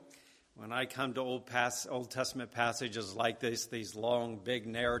When I come to Old Testament passages like this, these long, big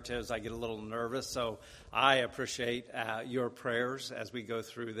narratives, I get a little nervous. So I appreciate your prayers as we go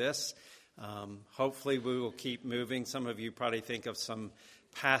through this. Hopefully we will keep moving. Some of you probably think of some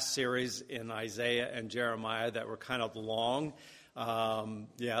past series in Isaiah and Jeremiah that were kind of long.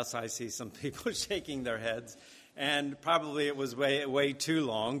 Yes, I see some people shaking their heads. And probably it was way too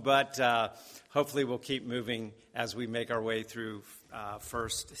long. But hopefully we'll keep moving as we make our way through 1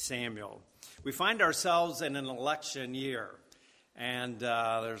 Samuel. We find ourselves in an election year, and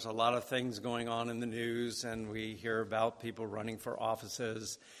there's a lot of things going on in the news, and we hear about people running for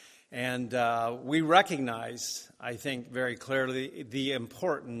offices. And we recognize, I think very clearly, the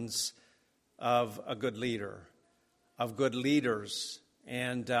importance of a good leader, of good leaders.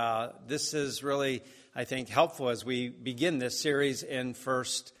 And this is really, I think, helpful as we begin this series in 1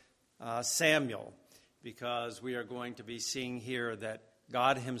 Samuel. Because we are going to be seeing here that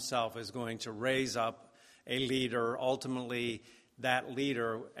God himself is going to raise up a leader. Ultimately, that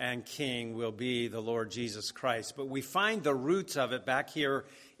leader and king will be the Lord Jesus Christ. But we find the roots of it back here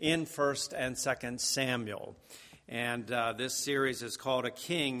in 1 and 2 Samuel. And this series is called A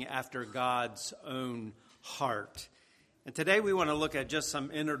King After God's Own Heart. And today we want to look at just some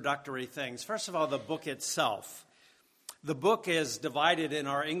introductory things. First of all, the book itself. The book is divided in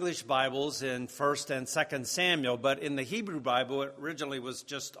our English Bibles in 1 and 2 Samuel, but in the Hebrew Bible, it originally was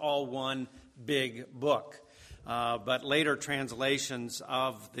just all one big book. But later translations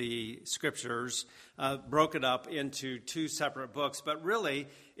of the scriptures broke it up into two separate books. But really,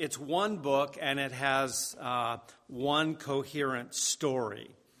 it's one book, and it has one coherent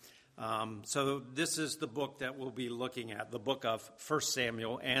story. So this is the book that we'll be looking at, the book of 1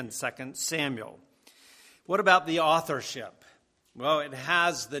 Samuel and 2 Samuel. What about the authorship? Well, it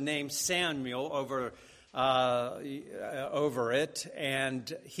has the name Samuel over it,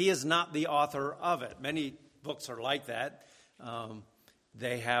 and he is not the author of it. Many books are like that.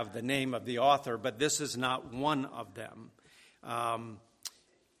 They have the name of the author, but this is not one of them.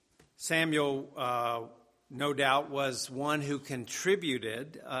 Samuel, no doubt, was one who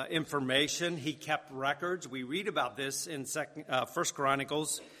contributed information. He kept records. We read about this in 1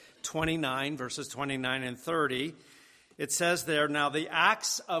 Chronicles 29, verses 29 and 30. It says there, now the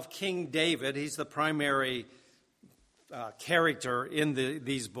acts of King David, he's the primary character in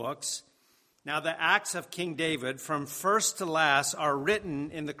these books. Now the acts of King David from first to last are written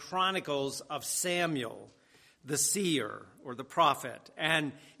in the Chronicles of Samuel, the seer or the prophet,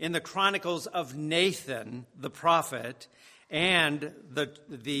 and in the Chronicles of Nathan, the prophet, and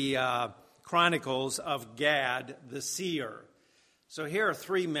the Chronicles of Gad, the seer. So here are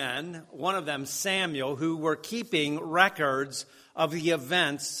three men, one of them Samuel, who were keeping records of the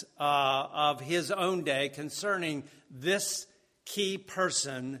events of his own day concerning this key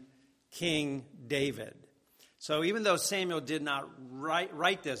person, King David. So even though Samuel did not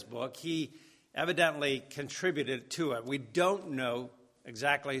write this book, he evidently contributed to it. We don't know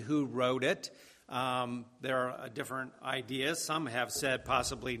exactly who wrote it. There are different ideas. Some have said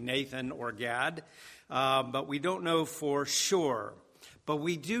possibly Nathan or Gad, but we don't know for sure. But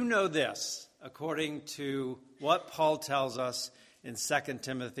we do know this, according to what Paul tells us in 2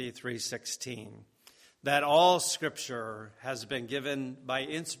 Timothy 3:16, that all Scripture has been given by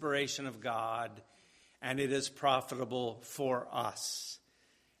inspiration of God, and it is profitable for us.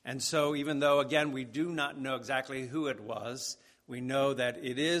 And so even though, again, we do not know exactly who it was, we know that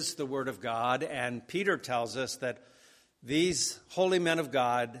it is the Word of God, and Peter tells us that these holy men of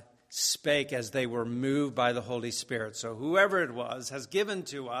God spake as they were moved by the Holy Spirit. So whoever it was has given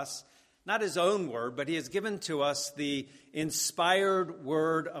to us, not his own word, but he has given to us the inspired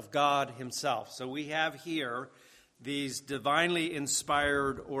word of God himself. So we have here these divinely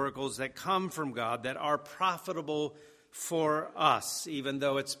inspired oracles that come from God that are profitable for us, even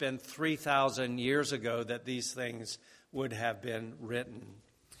though it's been 3,000 years ago that these things would have been written.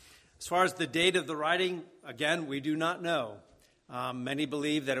 As far as the date of the writing, again, we do not know. Many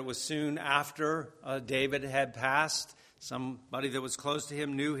believe that it was soon after David had passed. Somebody that was close to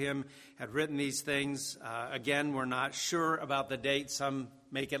him, knew him, had written these things. Again, we're not sure about the date. Some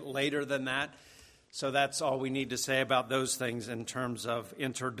make it later than that. So that's all we need to say about those things in terms of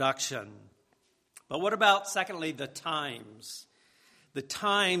introduction. But what about, secondly, the times? The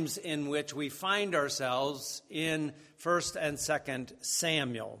times in which we find ourselves in 1 and 2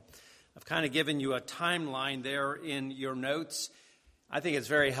 Samuel. I've kind of given you a timeline there in your notes. I think it's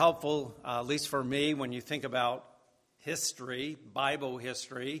very helpful, at least for me, when you think about history, Bible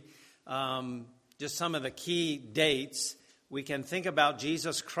history, just some of the key dates. We can think about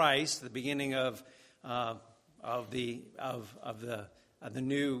Jesus Christ, the beginning of the the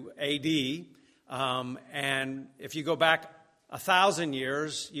new AD. And if you go back 1,000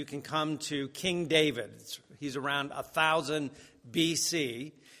 years, you can come to King David. He's around 1000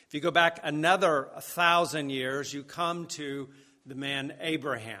 BC. If you go back another 1,000 years, you come to the man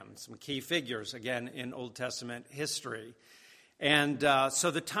Abraham, some key figures, again, in Old Testament history. And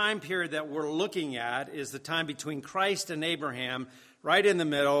so the time period that we're looking at is the time between Christ and Abraham, right in the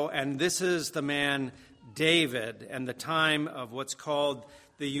middle, and this is the man David, and the time of what's called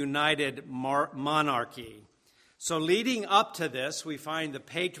the United Monarchy. So leading up to this, we find the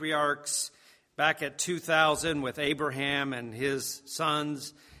patriarchs back at 2000 with Abraham and his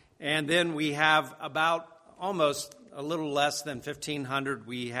sons, and then we have about almost a little less than 1,500,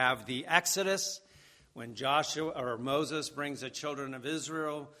 we have the Exodus, when Moses brings the children of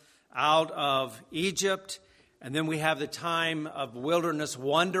Israel out of Egypt. And then we have the time of wilderness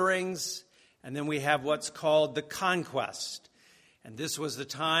wanderings. And then we have what's called the conquest. And this was the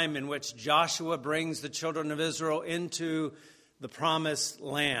time in which Joshua brings the children of Israel into the promised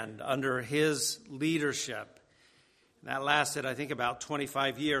land under his leadership. And that lasted, I think, about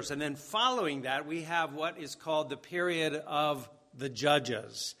 25 years. And then following that, we have what is called the period of the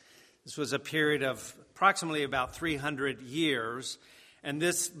Judges. This was a period of approximately about 300 years. And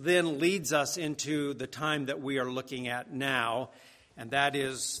this then leads us into the time that we are looking at now. And that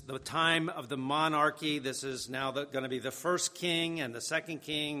is the time of the monarchy. This is now going to be the first king and the second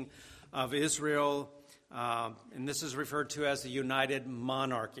king of Israel. And this is referred to as the United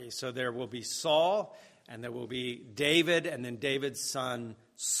Monarchy. So there will be Saul, and there will be David, and then David's son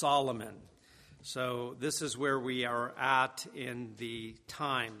Solomon. So this is where we are at in the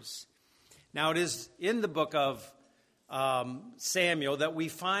times. Now, it is in the book of Samuel that we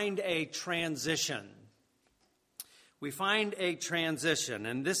find a transition. We find a transition,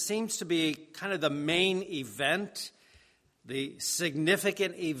 and this seems to be kind of the main event, the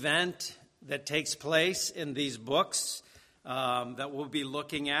significant event that takes place in these books that we'll be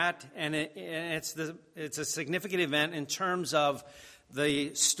looking at. And it's a significant event in terms of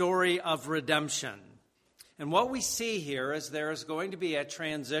the story of redemption. And what we see here is there is going to be a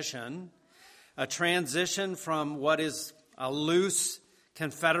transition from what is a loose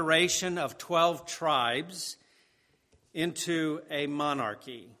confederation of 12 tribes into a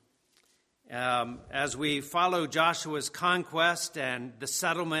monarchy. As we follow Joshua's conquest and the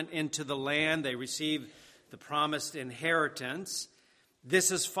settlement into the land, they receive the promised inheritance.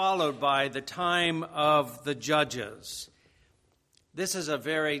 This is followed by the time of the Judges. This is a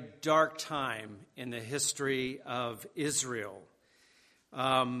very dark time in the history of Israel.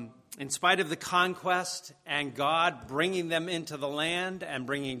 In spite of the conquest and God bringing them into the land and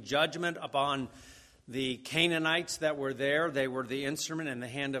bringing judgment upon the Canaanites that were there, they were the instrument in the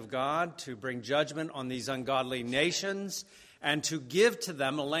hand of God to bring judgment on these ungodly nations and to give to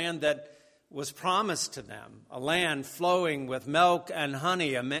them a land that was promised to them, a land flowing with milk and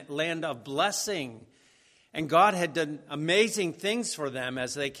honey, a land of blessing. And God had done amazing things for them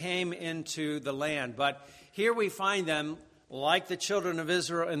as they came into the land. But here we find them, like the children of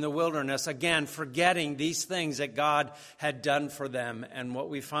Israel in the wilderness, again, forgetting these things that God had done for them. And what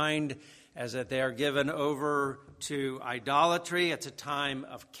we find is that they are given over to idolatry. It's a time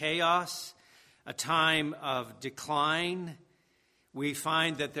of chaos, a time of decline. We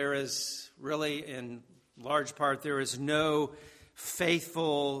find that there is really, in large part, there is no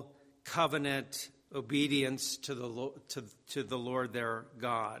faithful covenant obedience to the Lord their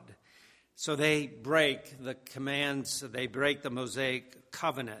God. So they break the commands, they break the Mosaic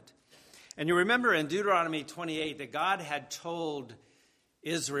covenant. And you remember in Deuteronomy 28 that God had told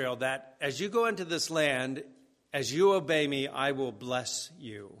Israel that as you go into this land, as you obey me, I will bless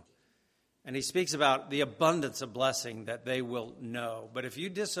you. And he speaks about the abundance of blessing that they will know. But if you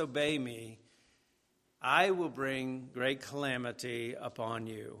disobey me, I will bring great calamity upon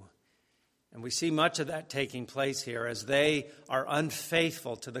you. And we see much of that taking place here as they are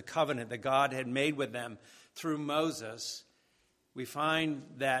unfaithful to the covenant that God had made with them through Moses. We find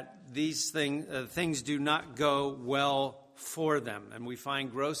that these things do not go well for them. And we find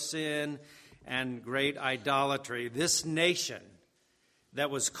gross sin and great idolatry. This nation that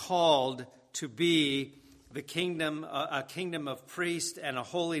was called to be the kingdom, a kingdom of priests and a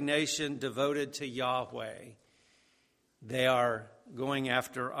holy nation devoted to Yahweh, they are going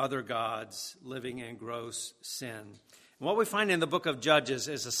after other gods, living in gross sin. And what we find in the book of Judges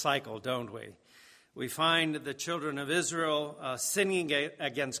is a cycle, don't we? We find the children of Israel sinning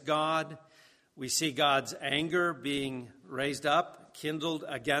against God. We see God's anger being raised up, kindled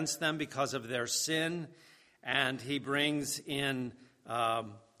against them because of their sin. And he brings in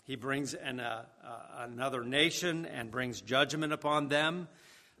He brings another nation and brings judgment upon them.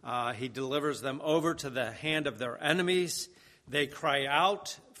 He delivers them over to the hand of their enemies. They cry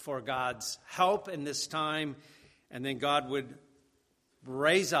out for God's help in this time, and then God would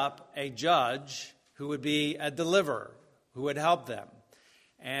raise up a judge who would be a deliverer, who would help them.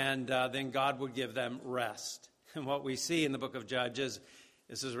 And then God would give them rest. And what we see in the book of Judges,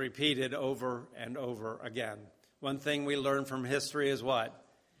 this is repeated over and over again. One thing we learn from history is what?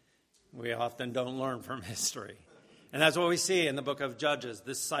 We often don't learn from history. And that's what we see in the book of Judges,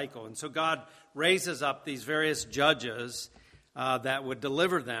 this cycle. And so God raises up these various judges that would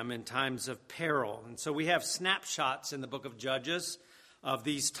deliver them in times of peril. And so we have snapshots in the book of Judges of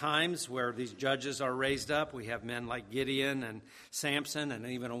these times where these judges are raised up. We have men like Gideon and Samson and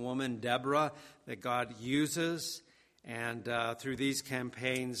even a woman, Deborah, that God uses. And through these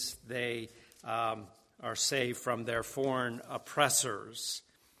campaigns, they are saved from their foreign oppressors.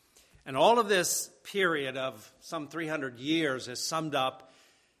 And all of this period of some 300 years is summed up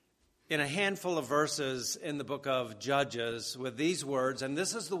in a handful of verses in the book of Judges with these words, and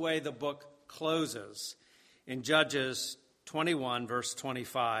this is the way the book closes in Judges 21, verse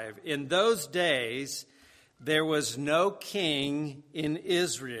 25. In those days, there was no king in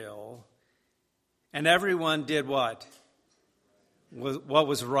Israel, and everyone did what? What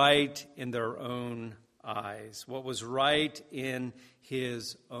was right in their own eyes. What was right in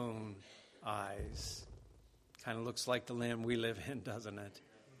his own eyes. Kind of looks like the land we live in, doesn't it?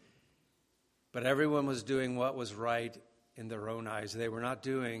 But everyone was doing what was right in their own eyes. They were not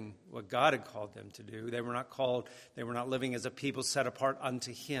doing what God had called them to do. They were not living as a people set apart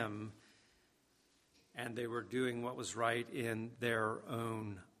unto him. And they were doing what was right in their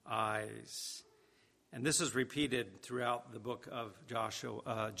own eyes. And this is repeated throughout the book of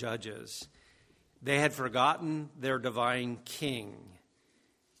Judges. They had forgotten their divine king.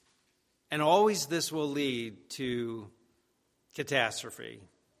 And always this will lead to catastrophe.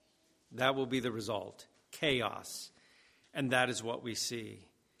 That will be the result. Chaos. And that is what we see.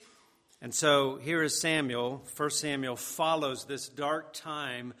 And so here is Samuel. 1 Samuel follows this dark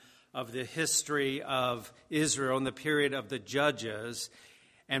time of the history of Israel in the period of the Judges.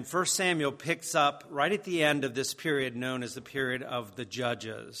 And 1 Samuel picks up right at the end of this period known as the period of the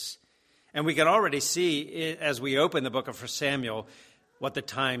Judges. And we can already see, as we open the book of 1 Samuel, what the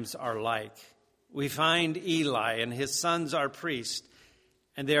times are like. We find Eli and his sons are priests,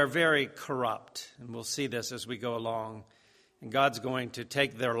 and they are very corrupt. And we'll see this as we go along. And God's going to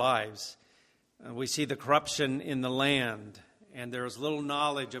take their lives. We see the corruption in the land, and there is little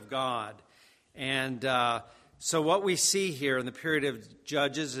knowledge of God. And so what we see here in the period of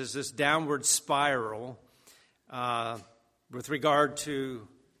Judges is this downward spiral with regard to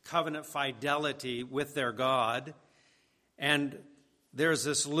covenant fidelity with their God. And there's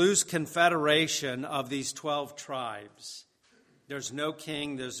this loose confederation of these 12 tribes. There's no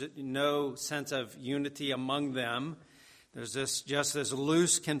king. There's no sense of unity among them. There's just this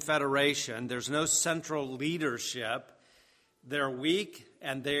loose confederation. There's no central leadership. They're weak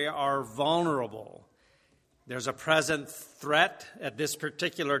and they are vulnerable. There's a present threat at this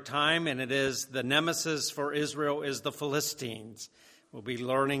particular time, and it is the nemesis for Israel is the Philistines. We'll be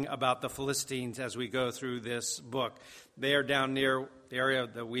learning about the Philistines as we go through this book. They are down near the area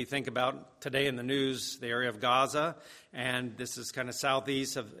that we think about today in the news, the area of Gaza, and this is kind of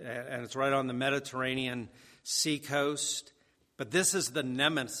southeast of, and it's right on the Mediterranean sea coast. But this is the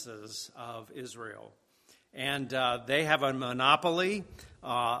nemesis of Israel. And they have a monopoly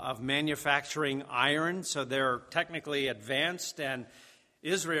of manufacturing iron, so they're technically advanced, and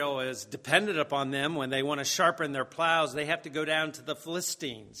Israel is dependent upon them. When they want to sharpen their plows, they have to go down to the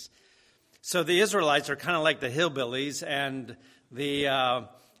Philistines. So the Israelites are kind of like the hillbillies, and the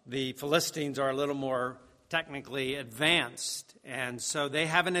Philistines are a little more technically advanced. And so they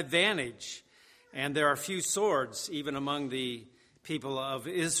have an advantage. And there are few swords even among the people of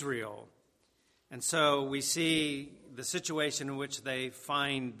Israel. And so we see the situation in which they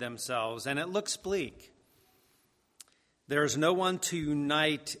find themselves, and it looks bleak. There is no one to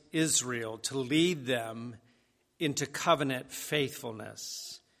unite Israel, to lead them into covenant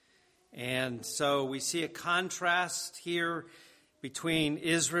faithfulness. And so we see a contrast here between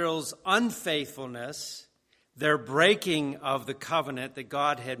Israel's unfaithfulness, their breaking of the covenant that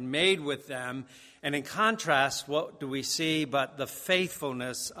God had made with them, and in contrast, what do we see but the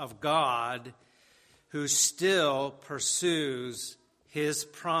faithfulness of God, who still pursues his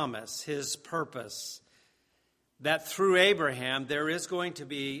promise, his purpose, that through Abraham there is going to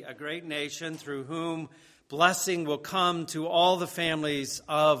be a great nation through whom blessing will come to all the families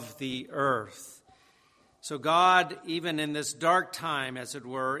of the earth. So God, even in this dark time, as it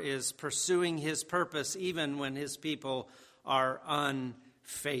were, is pursuing his purpose even when his people are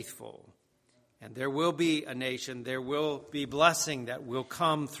unfaithful. And there will be a nation, there will be blessing that will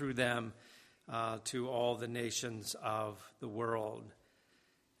come through them to all the nations of the world.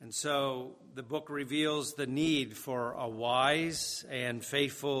 And so the book reveals the need for a wise and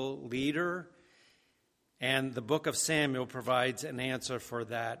faithful leader, and the book of Samuel provides an answer for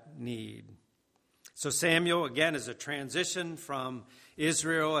that need. So Samuel, again, is a transition from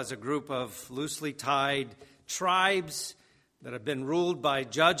Israel as a group of loosely tied tribes that have been ruled by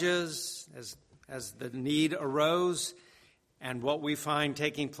judges as the need arose. And what we find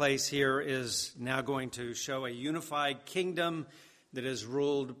taking place here is now going to show a unified kingdom that is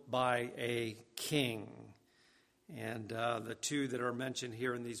ruled by a king. And the two that are mentioned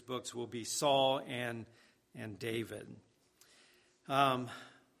here in these books will be Saul and David.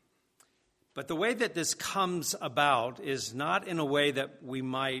 But the way that this comes about is not in a way that we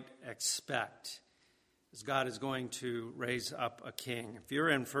might expect, as God is going to raise up a king. If you're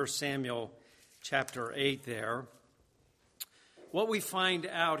in 1 Samuel chapter 8 there, what we find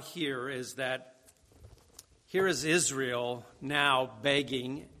out here is that here is Israel now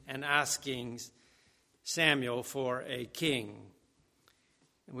begging and asking Samuel for a king.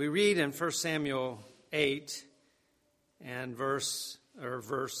 And we read in 1 Samuel 8 and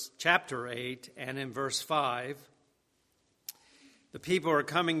chapter 8 and in verse 5, the people are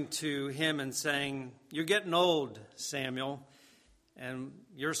coming to him and saying, "You're getting old, Samuel, and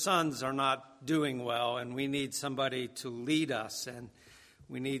your sons are not doing well, and we need somebody to lead us, and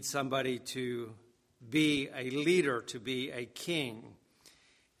we need somebody to be a leader, to be a king."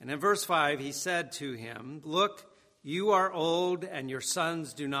 And in verse 5, he said to him, "Look, you are old, and your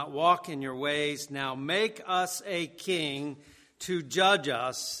sons do not walk in your ways. Now make us a king to judge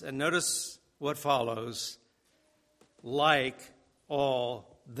us," and notice what follows, "like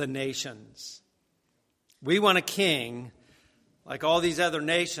all the nations." We want a king like all these other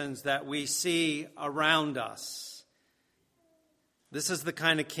nations that we see around us. This is the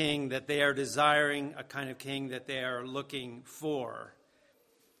kind of king that they are desiring, a kind of king that they are looking for.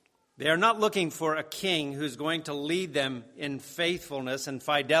 They are not looking for a king who's going to lead them in faithfulness and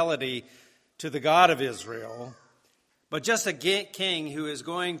fidelity to the God of Israel, but just a king who is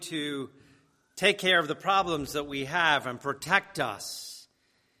going to take care of the problems that we have and protect us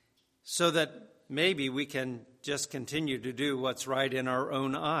so that maybe we can just continue to do what's right in our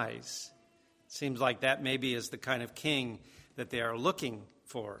own eyes. It seems like that maybe is the kind of king that they are looking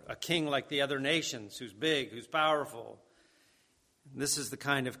for, a king like the other nations, who's big, who's powerful. This is the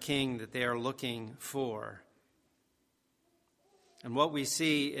kind of king that they are looking for. And what we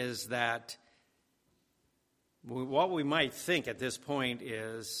see is that what we might think at this point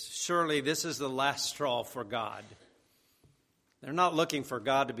is, surely this is the last straw for God. They're not looking for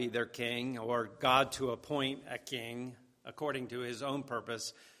God to be their king or God to appoint a king according to his own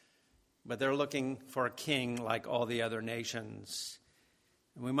purpose, but they're looking for a king like all the other nations.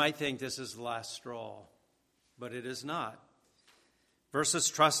 And we might think this is the last straw, but it is not. Versus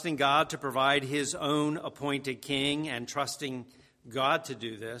trusting God to provide his own appointed king and trusting God to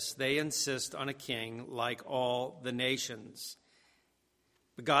do this, they insist on a king like all the nations.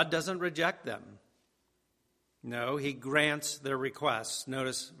 But God doesn't reject them. No, he grants their requests.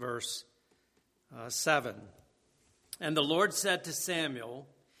 Notice verse 7. And the Lord said to Samuel,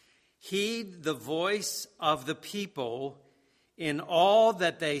 "Heed the voice of the people in all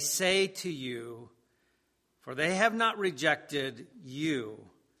that they say to you, for they have not rejected you,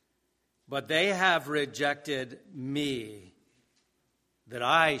 but they have rejected me, that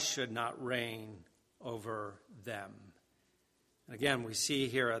I should not reign over them." Again, we see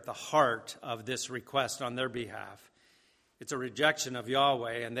here at the heart of this request on their behalf, it's a rejection of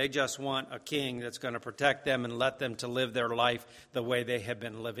Yahweh, and they just want a king that's going to protect them and let them to live their life the way they have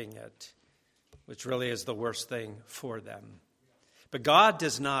been living it, which really is the worst thing for them. But God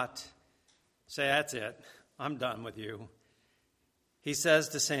does not say, "That's it, I'm done with you." He says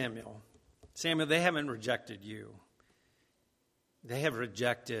to Samuel, "Samuel, they haven't rejected you. They have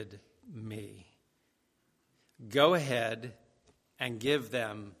rejected me. Go ahead and give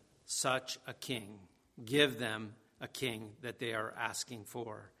them such a king. Give them a king that they are asking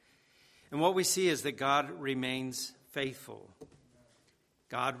for." And what we see is that God remains faithful.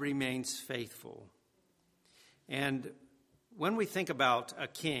 God remains faithful. And when we think about a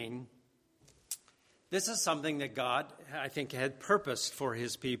king, this is something that God, I think, had purposed for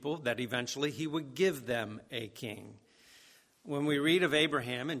his people, that eventually he would give them a king. When we read of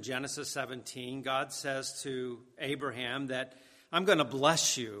Abraham in Genesis 17, God says to Abraham that, "I'm going to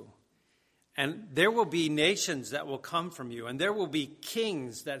bless you. And there will be nations that will come from you, and there will be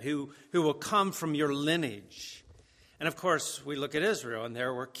kings who will come from your lineage. And of course, we look at Israel, and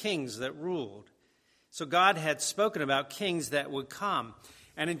there were kings that ruled. So God had spoken about kings that would come.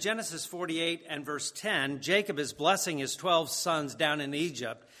 And in Genesis 48 and verse 10, Jacob is blessing his 12 sons down in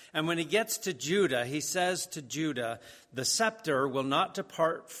Egypt. And when he gets to Judah, he says to Judah, "The scepter will not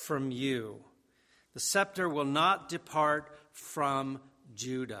depart from you." The scepter will not depart from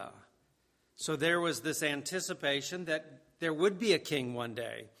Judah. So there was this anticipation that there would be a king one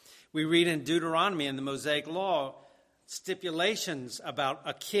day. We read in Deuteronomy in the Mosaic Law stipulations about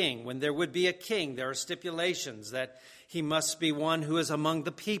a king. When there would be a king, there are stipulations that he must be one who is among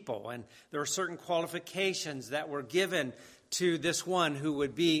the people. And there are certain qualifications that were given to this one who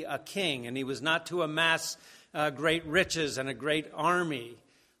would be a king. And he was not to amass great riches and a great army,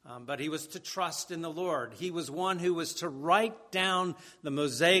 but he was to trust in the Lord. He was one who was to write down the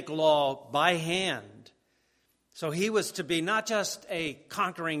Mosaic Law by hand. So he was to be not just a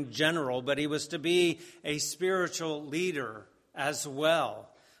conquering general, but he was to be a spiritual leader as well,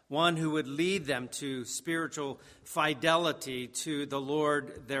 one who would lead them to spiritual fidelity to the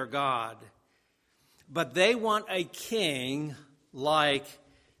Lord their God. But they want a king like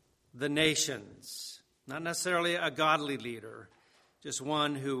the nations, not necessarily a godly leader, just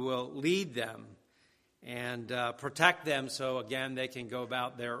one who will lead them and protect them so, again, they can go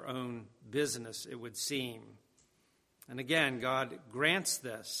about their own business, it would seem. And again, God grants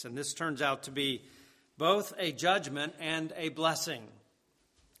this, and this turns out to be both a judgment and a blessing.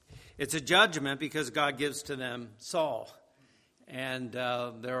 It's a judgment because God gives to them Saul, and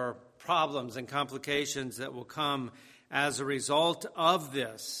there are problems and complications that will come as a result of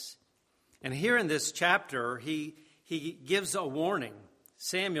this. And here in this chapter, he gives a warning.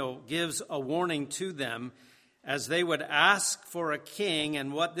 Samuel gives a warning to them as they would ask for a king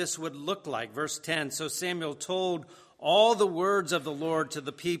and what this would look like. Verse 10, "So Samuel told all the words of the Lord to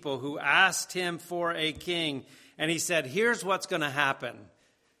the people who asked him for a king. And he said, here's what's going to happen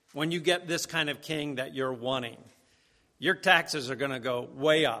when you get this kind of king that you're wanting. Your taxes are going to go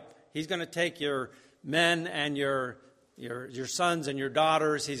way up. He's going to take your men and your sons and your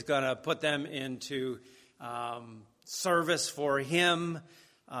daughters. He's going to put them into service for him.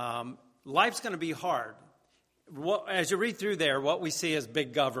 Life's going to be hard. As you read through there, what we see is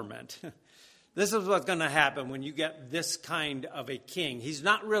big government. This is what's going to happen when you get this kind of a king. He's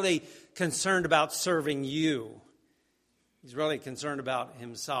not really concerned about serving you. He's really concerned about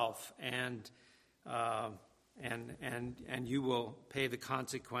himself, and you will pay the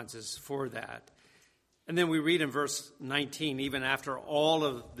consequences for that. And then we read in verse 19, even after all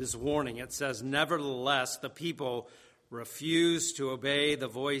of this warning, it says, "Nevertheless, the people refused to obey the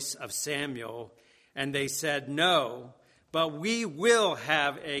voice of Samuel, and they said, 'No, but we will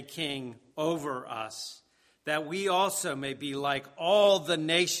have a king over us, that we also may be like all the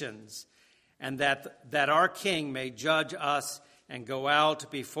nations, and that our king may judge us and go out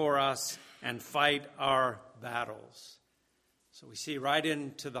before us and fight our battles.'" So we see right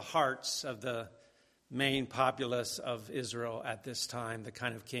into the hearts of the main populace of Israel at this time, the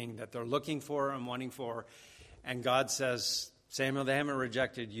kind of king that they're looking for and wanting for. And God says, "Samuel, they haven't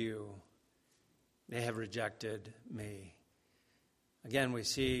rejected you. They have rejected me." Again, we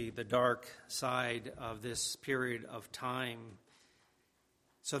see the dark side of this period of time.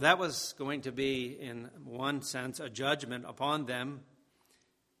 So that was going to be, in one sense, a judgment upon them.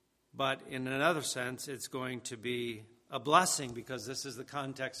 But in another sense, it's going to be a blessing, because this is the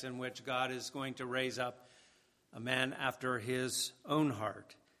context in which God is going to raise up a man after his own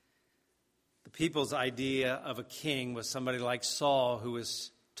heart. The people's idea of a king was somebody like Saul, who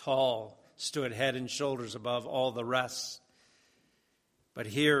was tall, stood head and shoulders above all the rest. But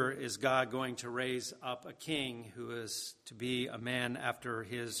here is God going to raise up a king who is to be a man after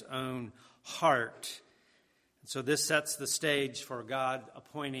his own heart. And so this sets the stage for God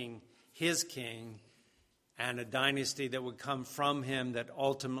appointing his king and a dynasty that would come from him that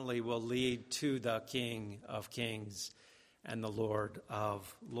ultimately will lead to the King of Kings and the Lord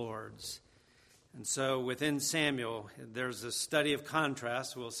of Lords. And so within Samuel, there's a study of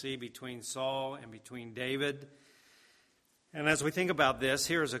contrast we'll see between Saul and between David. And as we think about this,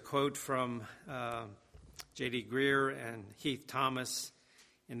 here's a quote from J.D. Greer and Heath Thomas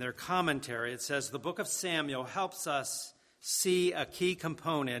in their commentary. It says, "The book of Samuel helps us see a key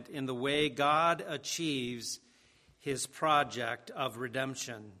component in the way God achieves his project of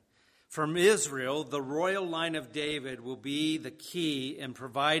redemption. From Israel, the royal line of David will be the key in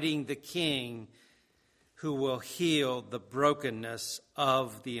providing the king who will heal the brokenness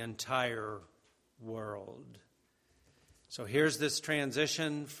of the entire world." So here's this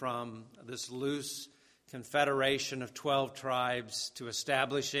transition from this loose confederation of 12 tribes to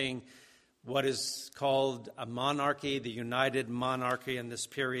establishing what is called a monarchy, the United Monarchy in this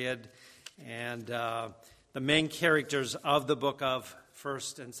period. And the main characters of the book of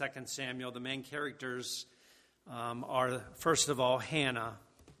 1st and 2nd Samuel, the main characters are, first of all, Hannah.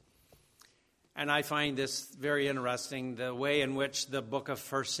 And I find this very interesting. The way in which the book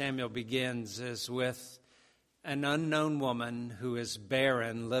of 1 Samuel begins is with an unknown woman who is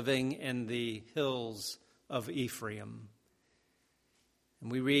barren, living in the hills of Ephraim.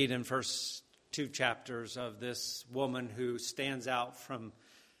 And we read in first 2 chapters of this woman who stands out from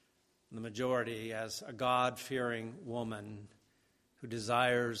the majority as a God-fearing woman who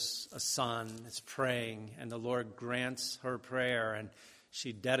desires a son, is praying, and the Lord grants her prayer, and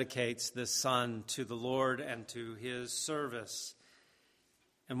she dedicates this son to the Lord and to his service.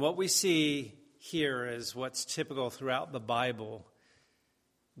 And what we see here is what's typical throughout the Bible.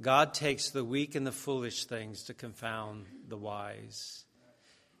 God takes the weak and the foolish things to confound the wise.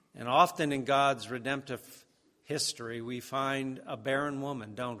 And often in God's redemptive history, we find a barren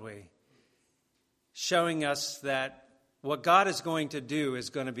woman, don't we? Showing us that what God is going to do is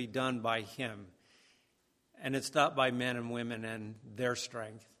going to be done by him. And it's not by men and women and their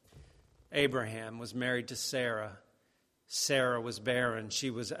strength. Abraham was married to Sarah. Sarah was barren.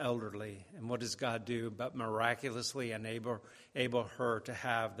 She was elderly. And what does God do but miraculously enable her to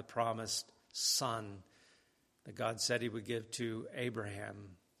have the promised son that God said he would give to Abraham,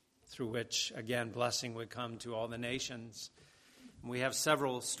 through which, again, blessing would come to all the nations. And we have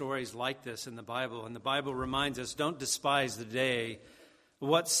several stories like this in the Bible. And the Bible reminds us, don't despise the day,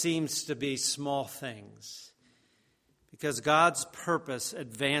 what seems to be small things. Because God's purpose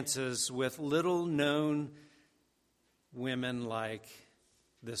advances with little-known women like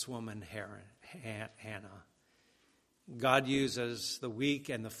this woman, Hannah. God uses the weak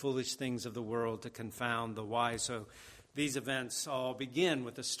and the foolish things of the world to confound the wise. So these events all begin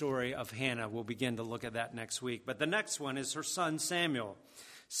with the story of Hannah. We'll begin to look at that next week. But the next one is her son, Samuel.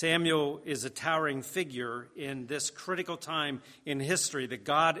 Samuel is a towering figure in this critical time in history that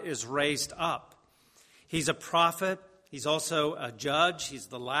God is raised up. He's a prophet. He's also a judge. He's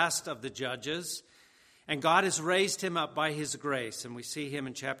the last of the judges. And God has raised him up by his grace. And we see him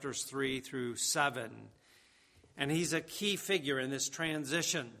in chapters 3 through 7. And he's a key figure in this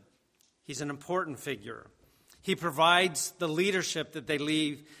transition. He's an important figure. He provides the leadership that they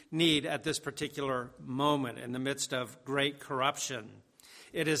need at this particular moment in the midst of great corruption.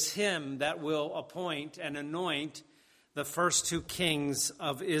 It is him that will appoint and anoint the first 2 kings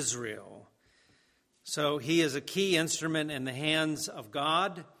of Israel. So he is a key instrument in the hands of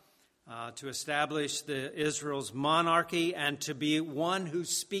God to establish Israel's monarchy and to be one who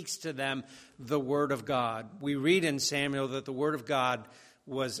speaks to them the word of God. We read in Samuel that the word of God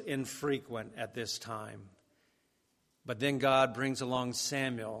was infrequent at this time. But then God brings along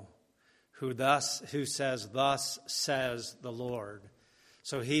Samuel, who says, "Thus says the Lord."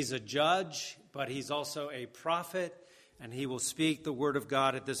 So he's a judge, but he's also a prophet, and he will speak the word of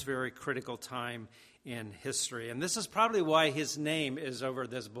God at this very critical time in history. And this is probably why his name is over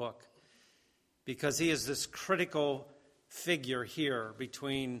this book, because he is this critical figure here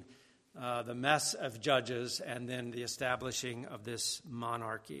between the mess of judges and then the establishing of this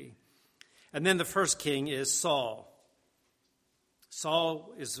monarchy. And then the first king is Saul.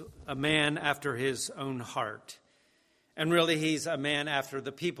 Saul is a man after his own heart. And really, he's a man after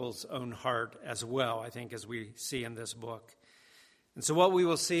the people's own heart as well, I think, as we see in this book. And so what we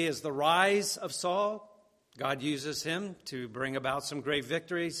will see is the rise of Saul. God uses him to bring about some great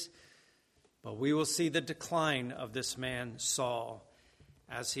victories. But we will see the decline of this man, Saul,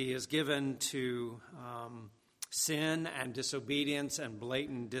 as he is given to sin and disobedience and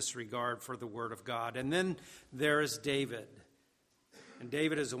blatant disregard for the word of God. And then there is David. And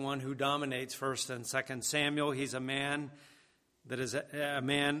David is the one who dominates 1st and 2nd Samuel. He's a man that is a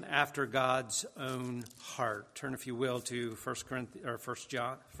man after God's own heart. Turn, if you will, to 1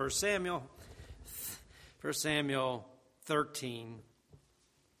 Samuel 13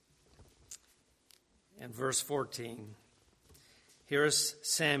 and verse 14. Here is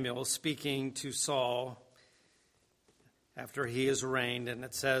Samuel speaking to Saul after he is reigned, and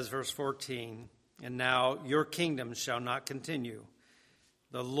it says, verse 14, "And now your kingdom shall not continue.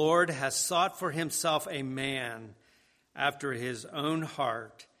 The Lord has sought for himself a man after his own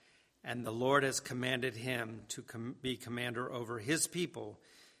heart, and the Lord has commanded him to be commander over his people,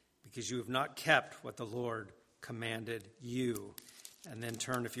 because you have not kept what the Lord commanded you." And then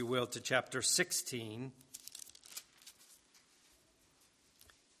turn, if you will, to chapter 16,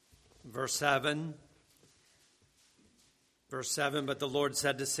 verse 7. Verse 7, but the Lord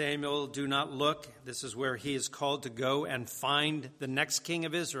said to Samuel, do not look. This is where he is called to go and find the next king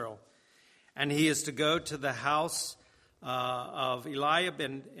of Israel. And he is to go to the house of Eliab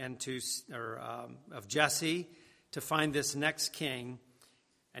of Jesse to find this next king.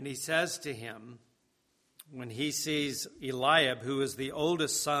 And he says to him, when he sees Eliab, who is the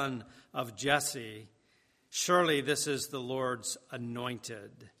oldest son of Jesse, surely this is the Lord's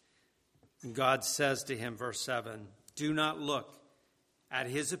anointed. And God says to him, verse 7, do not look at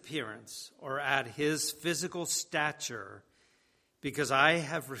his appearance or at his physical stature, because I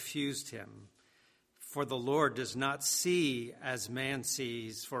have refused him. For the Lord does not see as man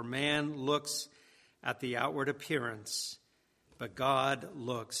sees, for man looks at the outward appearance, but God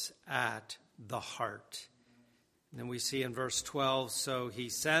looks at the heart. And then we see in verse 12, so he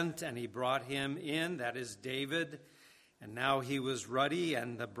sent and he brought him in, that is David. And now he was ruddy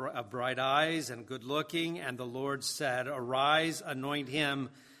and of bright eyes and good looking. And the Lord said, arise, anoint him,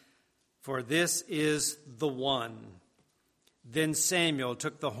 for this is the one. Then Samuel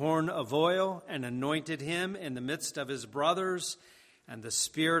took the horn of oil and anointed him in the midst of his brothers. And the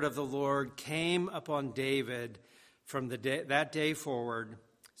Spirit of the Lord came upon David from that day forward.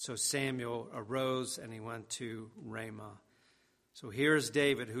 So Samuel arose and he went to Ramah. So here's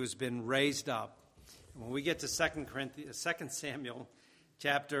David, who's been raised up. When we get to 2 Samuel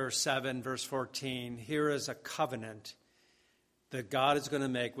chapter 7, verse 14, here is a covenant that God is going to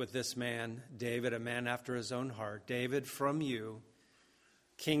make with this man, David, a man after his own heart. David, from you,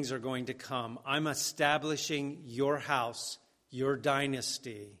 kings are going to come. I'm establishing your house, your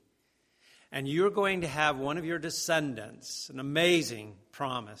dynasty. And you're going to have one of your descendants, an amazing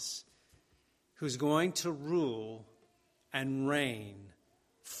promise, who's going to rule and reign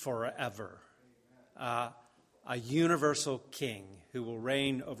forever. A universal king who will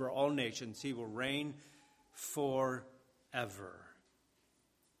reign over all nations. He will reign forever.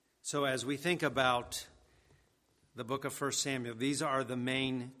 So as we think about the book of 1 Samuel, these are the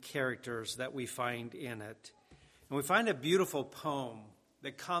main characters that we find in it. And we find a beautiful poem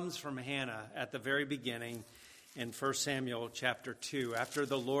that comes from Hannah at the very beginning in 1 Samuel chapter 2. After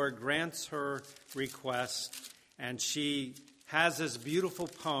the Lord grants her request, and she has this beautiful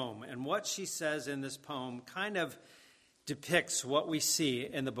poem. And what she says in this poem kind of depicts what we see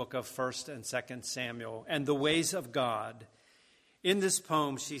in the book of 1 and 2 Samuel and the ways of God. In this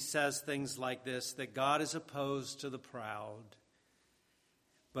poem, she says things like this, that God is opposed to the proud,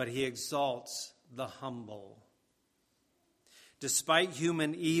 but he exalts the humble. Despite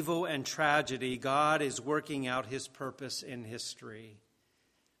human evil and tragedy, God is working out his purpose in history.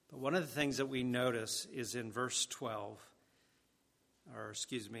 But one of the things that we notice is in verse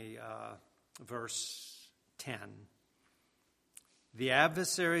 10. The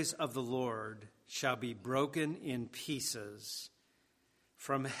adversaries of the Lord shall be broken in pieces.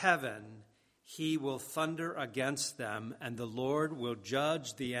 From heaven he will thunder against them, and the Lord will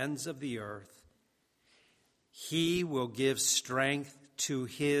judge the ends of the earth. He will give strength to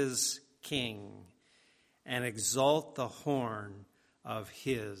his king and exalt the horn of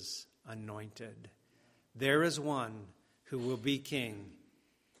his anointed. There is one who will be king,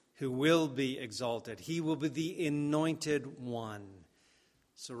 who will be exalted. He will be the anointed one.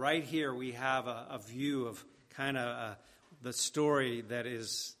 So right here we have a view of kind of the story that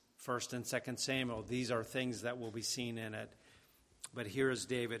is 1 and 2 Samuel. These are things that will be seen in it. But here is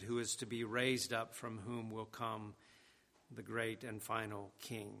David, who is to be raised up, from whom will come the great and final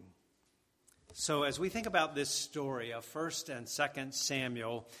king. So as we think about this story of 1 and 2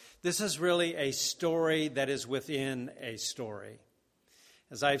 Samuel, this is really a story that is within a story.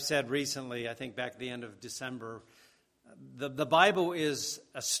 As I've said recently, I think back at the end of December, the Bible is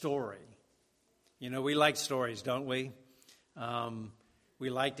a story. You know, we like stories, don't we? We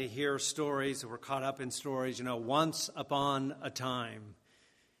like to hear stories. We're caught up in stories. You know, once upon a time,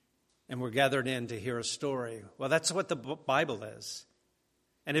 and we're gathered in to hear a story. Well, that's what the Bible is.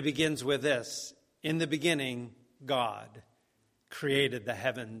 And it begins with this. In the beginning, God created the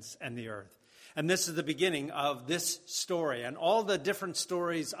heavens and the earth. And this is the beginning of this story. And all the different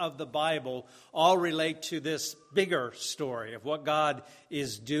stories of the Bible all relate to this bigger story of what God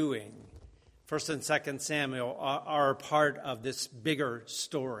is doing. 1 and 2 Samuel are part of this bigger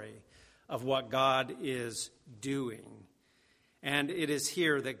story of what God is doing. And it is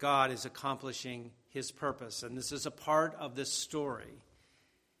here that God is accomplishing his purpose. And this is a part of this story.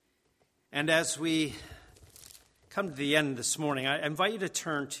 And as we come to the end this morning, I invite you to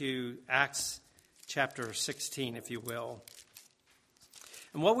turn to Acts chapter 16, if you will.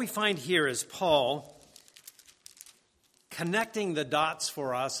 And what we find here is Paul connecting the dots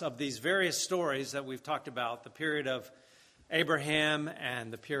for us of these various stories that we've talked about, the period of Abraham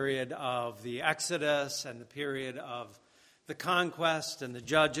and the period of the Exodus and the period of the conquest and the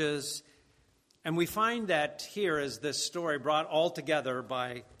judges. And we find that here is this story brought all together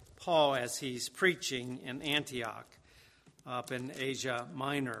by Paul as he's preaching in Antioch up in Asia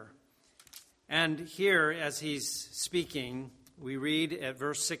Minor. And here, as he's speaking, we read at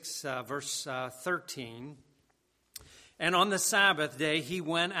verse 13, "And on the Sabbath day he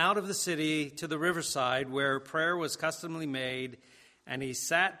went out of the city to the riverside where prayer was customarily made, and he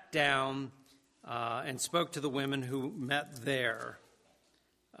sat down and spoke to the women who met there."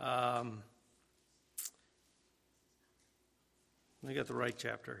 I got the right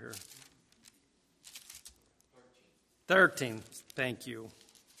chapter here. 13. Thank you.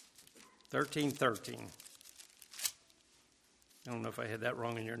 13:13. I don't know if I had that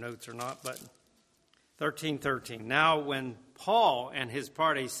wrong in your notes or not, but 13:13. "Now when Paul and his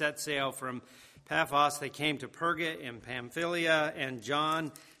party set sail from Paphos, they came to Perga in Pamphylia, and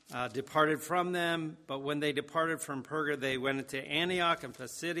John departed from them. But when they departed from Perga, they went into Antioch and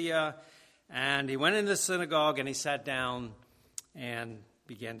Pisidia, and he went into the synagogue, and he sat down and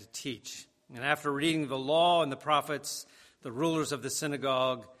began to teach. And after reading the law and the prophets, the rulers of the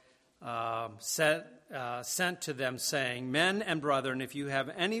synagogue sent to them, saying, 'Men and brethren, if you have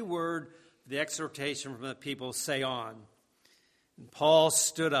any word of the exhortation from the people, say on.' And Paul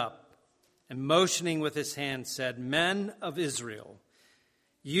stood up and motioning with his hand said, 'Men of Israel,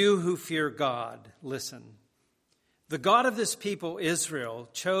 you who fear God, listen. The God of this people, Israel,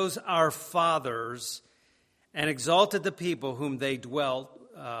 chose our fathers and exalted the people when they dwelt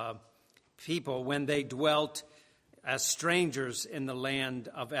as strangers in the land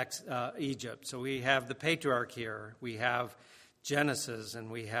of Egypt.'" So we have the patriarch here. We have Genesis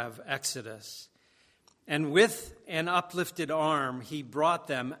and we have Exodus. "And with an uplifted arm, he brought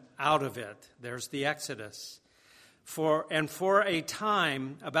them out of it." There's the Exodus. For a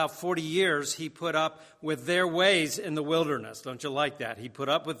time, about 40 years, he put up with their ways in the wilderness. Don't you like that? He put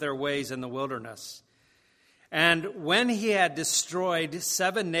up with their ways in the wilderness. "And when he had destroyed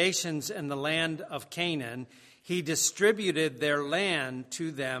 7 nations in the land of Canaan, he distributed their land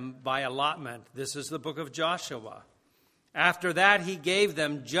to them by allotment." This is the book of Joshua. "After that, he gave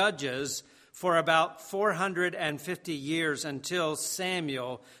them judges for about 450 years until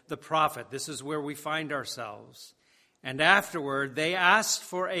Samuel the prophet." This is where we find ourselves. "And afterward, they asked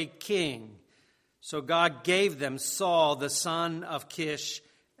for a king. So God gave them Saul, the son of Kish,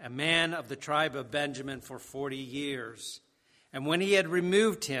 a man of the tribe of Benjamin, for 40 years. And when he had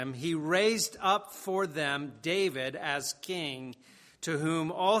removed him, he raised up for them David as king, to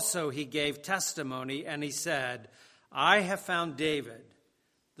whom also he gave testimony. And he said, 'I have found David,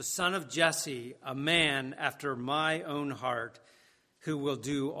 the son of Jesse, a man after my own heart, who will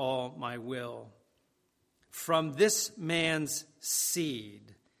do all my will.' From this man's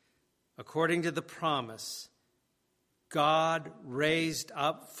seed, according to the promise, God raised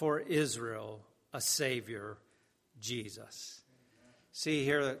up for Israel a Savior, Jesus." See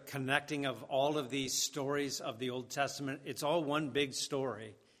here the connecting of all of these stories of the Old Testament. It's all one big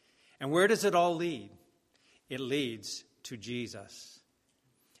story. And where does it all lead? It leads to Jesus.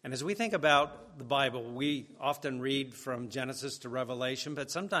 And as we think about the Bible, we often read from Genesis to Revelation,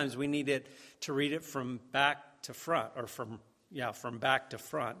 but sometimes we need to read it from back to front, or from back to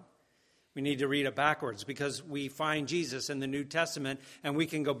front. We need to read it backwards because we find Jesus in the New Testament, and we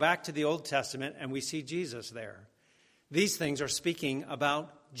can go back to the Old Testament and we see Jesus there. These things are speaking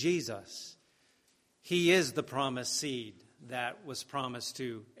about Jesus. He is the promised seed that was promised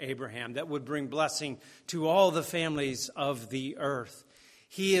to Abraham that would bring blessing to all the families of the earth.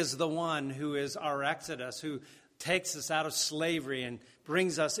 He is the one who is our Exodus, who takes us out of slavery and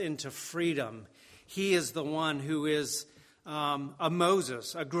brings us into freedom. He is the one who is a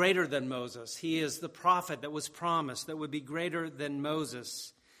Moses, a greater than Moses. He is the prophet that was promised that would be greater than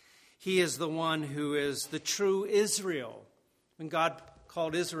Moses. He is the one who is the true Israel. When God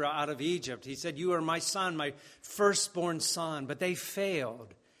called Israel out of Egypt, he said, "You are my son, my firstborn son," but they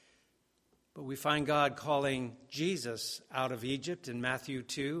failed. But we find God calling Jesus out of Egypt in Matthew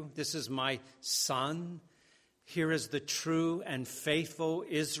 2. "This is my son. Here is the true and faithful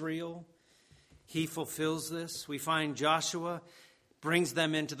Israel." He fulfills this. We find Joshua brings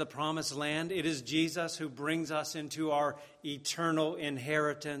them into the promised land. It is Jesus who brings us into our eternal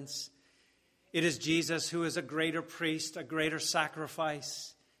inheritance. It is Jesus who is a greater priest, a greater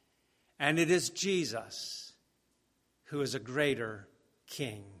sacrifice. And it is Jesus who is a greater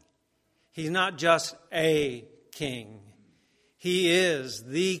king. He's not just a king. He is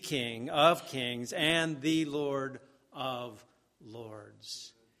the King of kings and the Lord of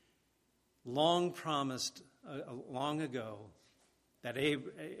lords. Long promised long ago that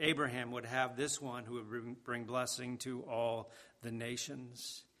Abraham would have this one who would bring blessing to all the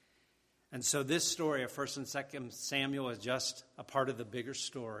nations. And so this story of 1st and 2nd Samuel is just a part of the bigger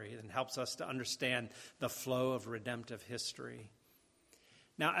story and helps us to understand the flow of redemptive history.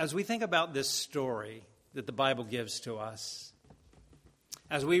 Now, as we think about this story that the Bible gives to us,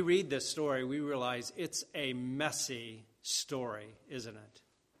 as we read this story, we realize it's a messy story, isn't it?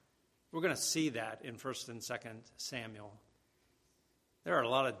 We're going to see that in 1st and 2nd Samuel. There are a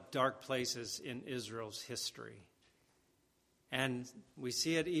lot of dark places in Israel's history. And we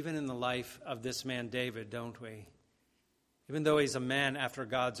see it even in the life of this man David, don't we? Even though he's a man after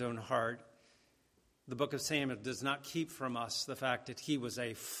God's own heart, the book of Samuel does not keep from us the fact that he was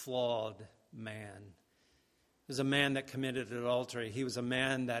a flawed man. He was a man that committed adultery. He was a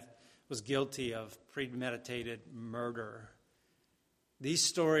man that was guilty of premeditated murder. These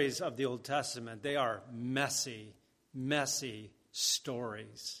stories of the Old Testament, they are messy, messy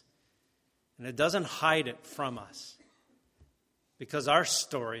stories. And it doesn't hide it from us. Because our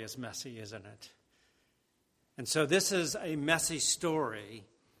story is messy, isn't it? And so this is a messy story,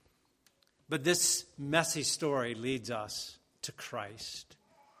 but this messy story leads us to Christ.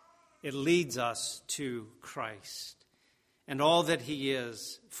 It leads us to Christ and all that he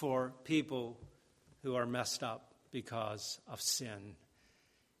is for people who are messed up because of sin.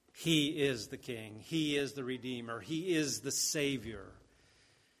 He is the King. He is the Redeemer. He is the Savior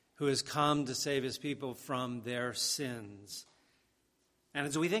who has come to save his people from their sins. And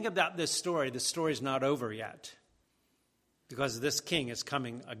as we think about this story, the story's not over yet because this king is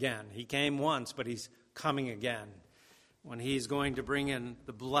coming again. He came once, but he's coming again when he's going to bring in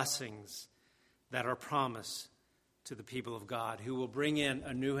the blessings that are promised to the people of God, who will bring in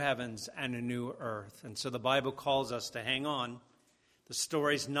a new heavens and a new earth. And so the Bible calls us to hang on. The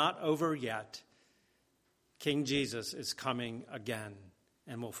story's not over yet. King Jesus is coming again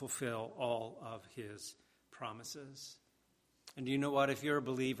and will fulfill all of his promises. And you know what? If you're a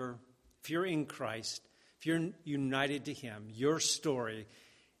believer, if you're in Christ, if you're united to him, your story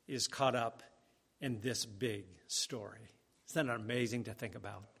is caught up in this big story. Isn't that amazing to think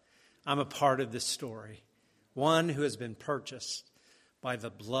about? I'm a part of this story. One who has been purchased by the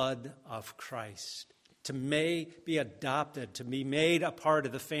blood of Christ to be adopted, to be made a part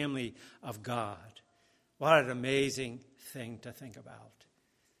of the family of God. What an amazing thing to think about.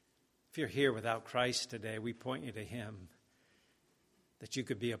 If you're here without Christ today, we point you to him, that you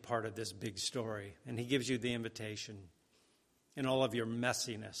could be a part of this big story. And he gives you the invitation. In all of your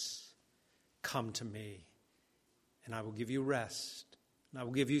messiness, come to me, and I will give you rest, and I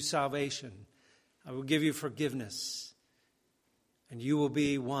will give you salvation. I will give you forgiveness, and you will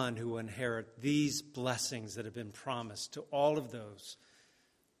be one who will inherit these blessings that have been promised to all of those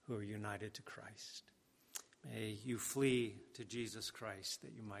who are united to Christ. May you flee to Jesus Christ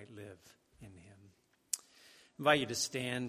that you might live in him. I invite you to stand.